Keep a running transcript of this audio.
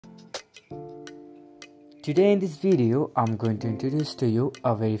Today in this video, I'm going to introduce to you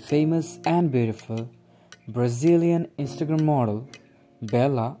a very famous and beautiful Brazilian Instagram model,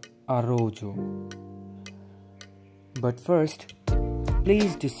 Bella Araujo. But first,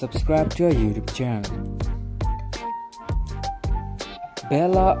 please do subscribe to our YouTube channel.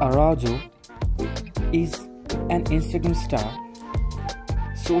 Bella Araujo is an Instagram star,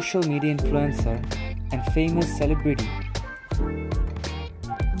 social media influencer, and famous celebrity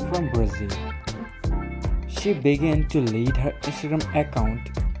from Brazil. She began to lead her Instagram account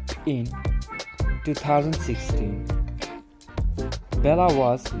in 2016. Bella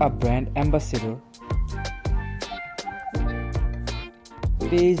was a brand ambassador,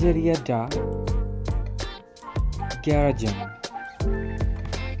 Pizzeria da Garagem.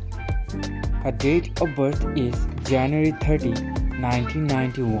 Her date of birth is January 30,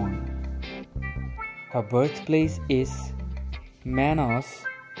 1991. Her birthplace is Manaus,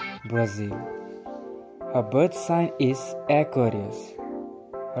 Brazil. Her birth sign is Aquarius.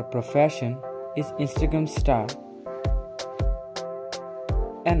 Her profession is Instagram star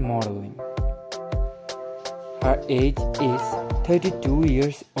and modeling. Her age is 32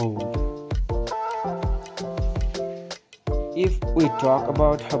 years old. If we talk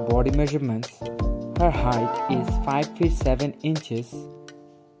about her body measurements, her height is 5 feet 7 inches.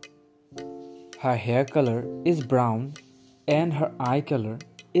 Her hair color is brown and her eye color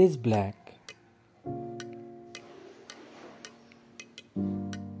is black.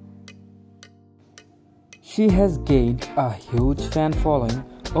 She has gained a huge fan following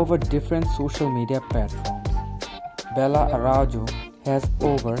over different social media platforms. Bella Araujo has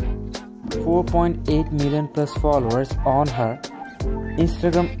over 4.8 million plus followers on her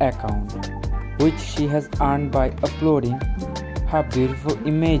Instagram account, which she has earned by uploading her beautiful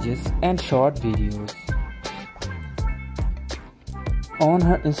images and short videos. On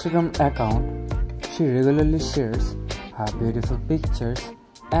her Instagram account, she regularly shares her beautiful pictures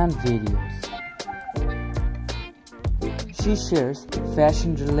and videos. She shares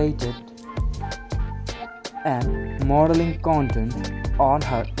fashion-related and modeling content on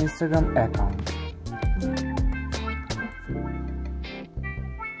her Instagram account.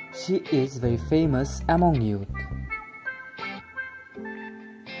 She is very famous among youth.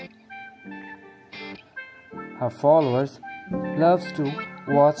 Her followers love to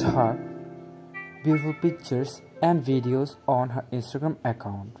watch her beautiful pictures and videos on her Instagram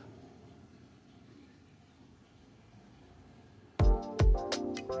account.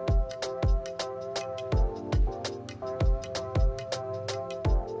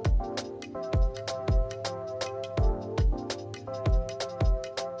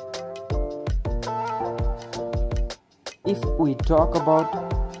 If we talk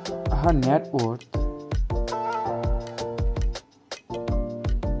about her net worth,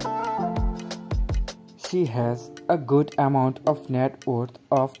 she has a good amount of net worth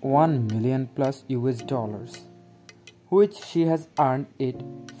of 1 million plus US dollars, which she has earned it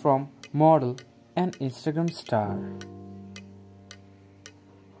from model and Instagram star.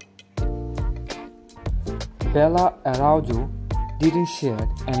 Bella Araujo didn't share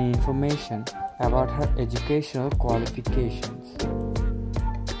any information about her educational qualifications.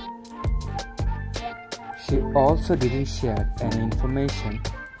 She also didn't share any information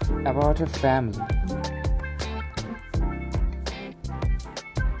about her family.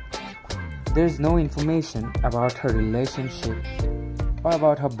 There is no information about her relationship or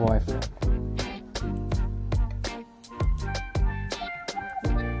about her boyfriend.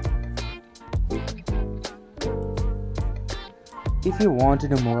 If you want to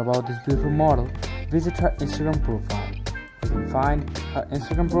know more about this beautiful model, visit her Instagram profile. You can find her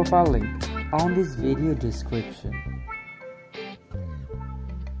Instagram profile link on this video description.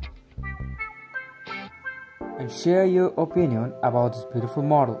 And share your opinion about this beautiful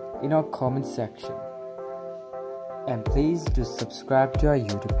model in our comment section. And please do subscribe to our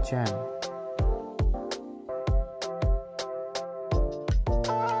YouTube channel.